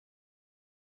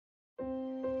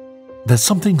There's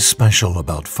something special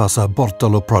about FASSA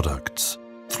Bortolo products.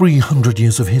 300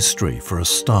 years of history for a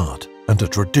start, and a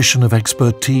tradition of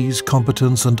expertise,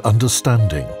 competence and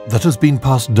understanding that has been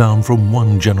passed down from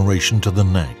one generation to the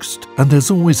next. And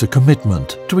there's always a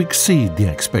commitment to exceed the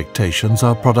expectations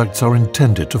our products are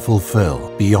intended to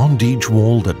fulfill, beyond each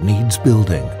wall that needs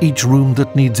building, each room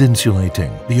that needs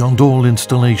insulating, beyond all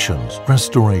installations,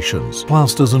 restorations,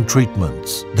 plasters and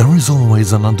treatments. There is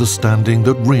always an understanding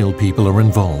that real people are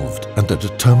involved and a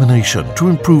determination to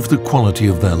improve the quality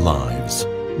of their lives.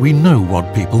 We know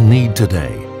what people need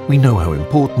today. We know how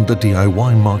important the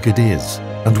DIY market is,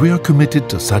 and we are committed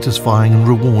to satisfying and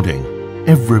rewarding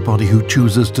everybody who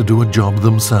chooses to do a job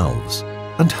themselves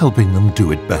and helping them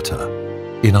do it better.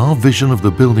 In our vision of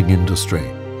the building industry,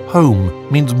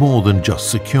 home means more than just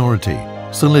security,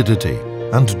 solidity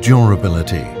and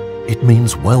durability. It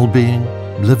means well-being,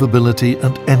 livability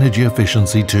and energy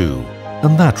efficiency too,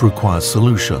 and that requires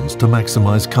solutions to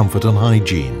maximize comfort and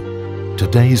hygiene.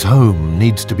 Today's home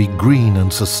needs to be green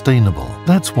and sustainable.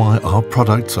 That's why our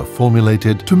products are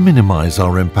formulated to minimize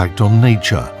our impact on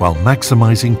nature while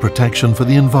maximizing protection for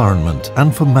the environment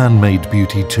and for man-made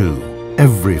beauty too.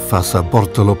 Every FASSA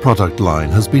Bortolo product line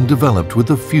has been developed with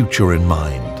the future in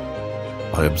mind.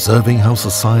 By observing how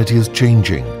society is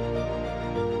changing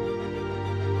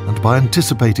and by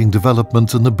anticipating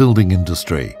developments in the building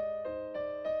industry,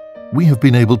 we have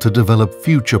been able to develop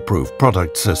future-proof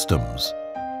product systems.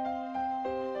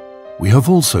 We have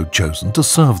also chosen to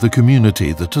serve the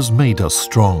community that has made us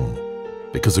strong,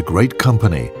 because a great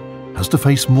company has to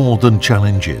face more than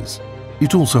challenges.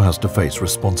 It also has to face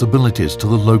responsibilities to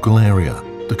the local area,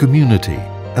 the community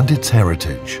and its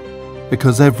heritage,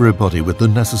 because everybody with the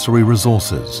necessary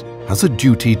resources has a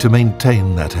duty to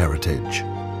maintain that heritage,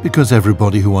 because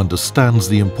everybody who understands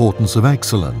the importance of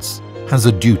excellence has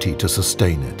a duty to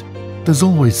sustain it. There's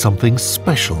always something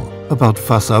special about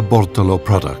FASSA Bortolo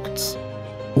products.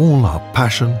 All our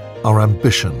passion, our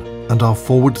ambition and our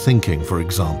forward thinking, for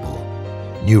example.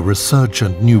 New research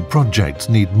and new projects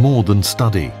need more than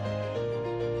study.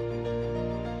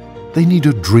 They need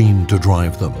a dream to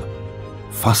drive them.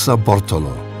 FASSA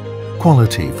Bortolo,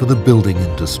 quality for the building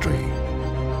industry.